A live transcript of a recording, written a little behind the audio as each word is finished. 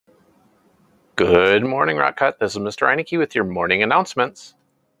Good morning, Rock Cut. This is Mr. Eineke with your morning announcements.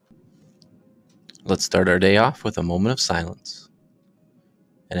 Let's start our day off with a moment of silence.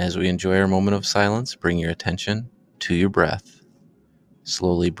 And as we enjoy our moment of silence, bring your attention to your breath.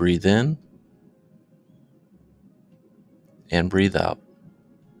 Slowly breathe in and breathe out.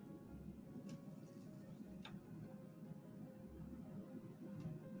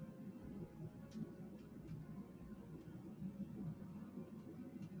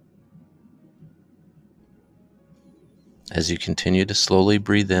 As you continue to slowly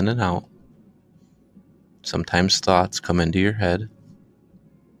breathe in and out, sometimes thoughts come into your head.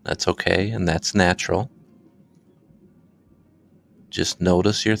 That's okay, and that's natural. Just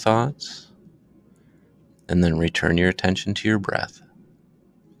notice your thoughts, and then return your attention to your breath.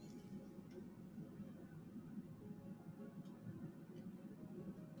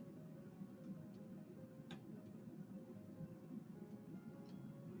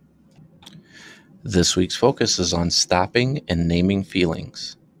 This week's focus is on stopping and naming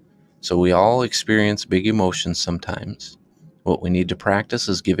feelings. So we all experience big emotions sometimes. What we need to practice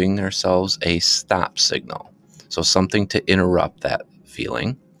is giving ourselves a stop signal. So something to interrupt that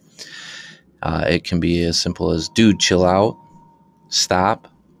feeling. It can be as simple as, dude, chill out, stop,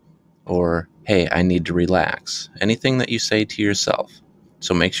 or hey, I need to relax. Anything that you say to yourself.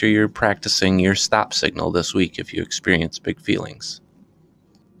 So make sure you're practicing your stop signal this week if you experience big feelings.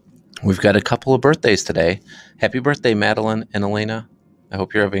 We've got a couple of birthdays today. Happy birthday, Madeline and Elena. I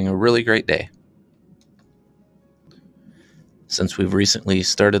hope you're having a really great day. Since we've recently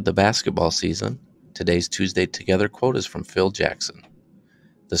started the basketball season, today's Tuesday Together quote is from Phil Jackson.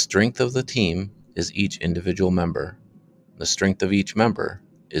 The strength of the team is each individual member. The strength of each member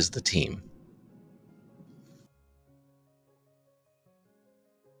is the team.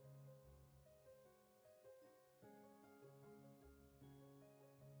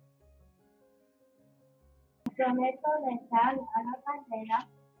 Prometo besar a la bandera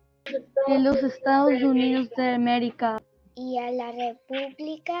de los Estados Unidos de América y a la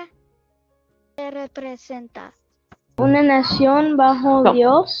República que representa una nación bajo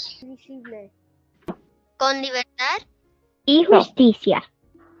Dios, visible, con libertad y justicia.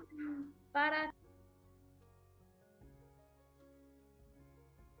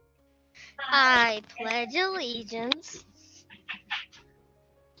 I pledge allegiance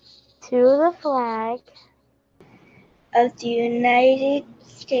To the flag of the United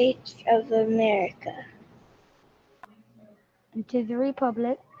States of America and to the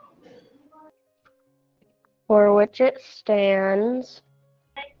republic for which it stands,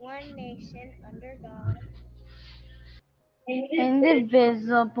 one nation under God,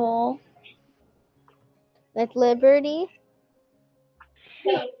 indivisible, with liberty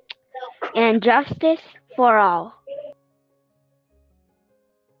and justice for all.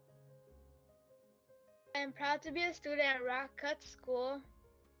 I am proud to be a student at Rock Cut School.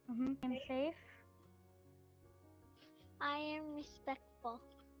 I'm safe. I am respectful.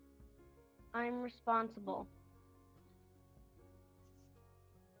 I'm responsible.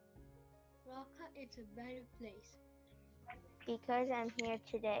 Rock Cut is a better place Because I'm here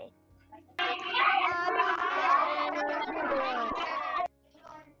today.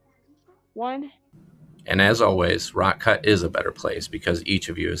 One. And as always, Rock Cut is a better place because each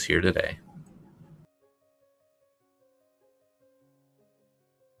of you is here today.